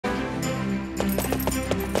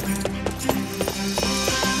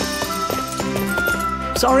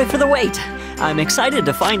Sorry for the wait. I'm excited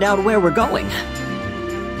to find out where we're going.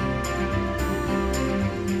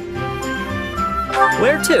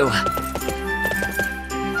 Where to?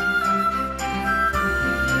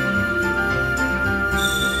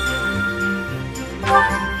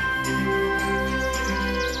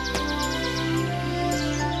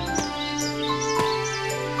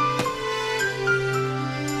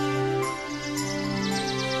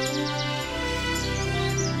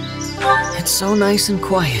 It's so nice and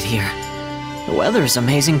quiet here. The weather is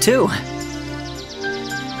amazing too.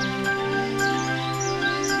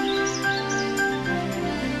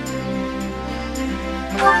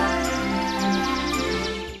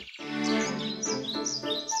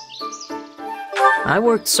 I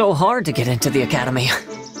worked so hard to get into the academy,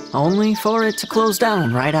 only for it to close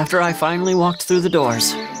down right after I finally walked through the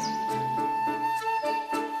doors.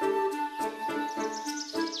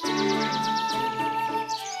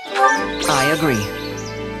 I agree.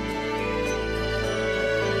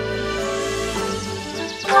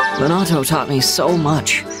 Renato taught me so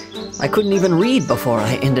much. I couldn't even read before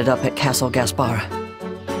I ended up at Castle Gaspar.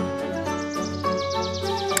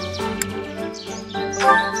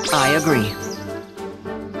 I agree.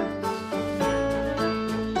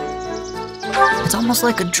 It's almost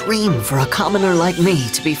like a dream for a commoner like me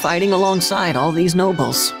to be fighting alongside all these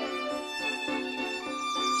nobles.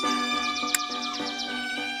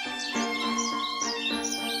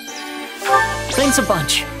 Thanks a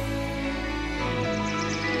bunch.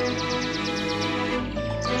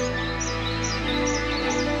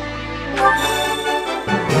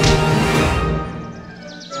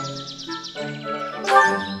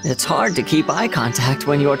 It's hard to keep eye contact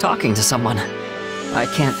when you're talking to someone. I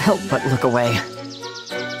can't help but look away.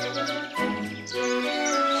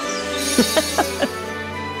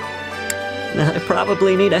 I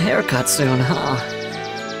probably need a haircut soon, huh?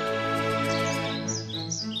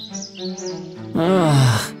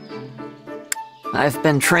 Ugh. I've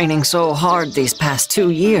been training so hard these past 2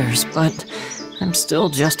 years, but I'm still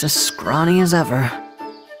just as scrawny as ever.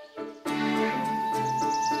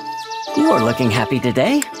 You're looking happy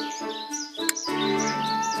today.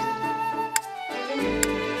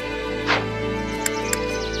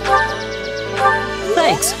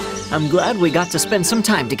 Thanks. I'm glad we got to spend some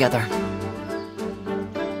time together.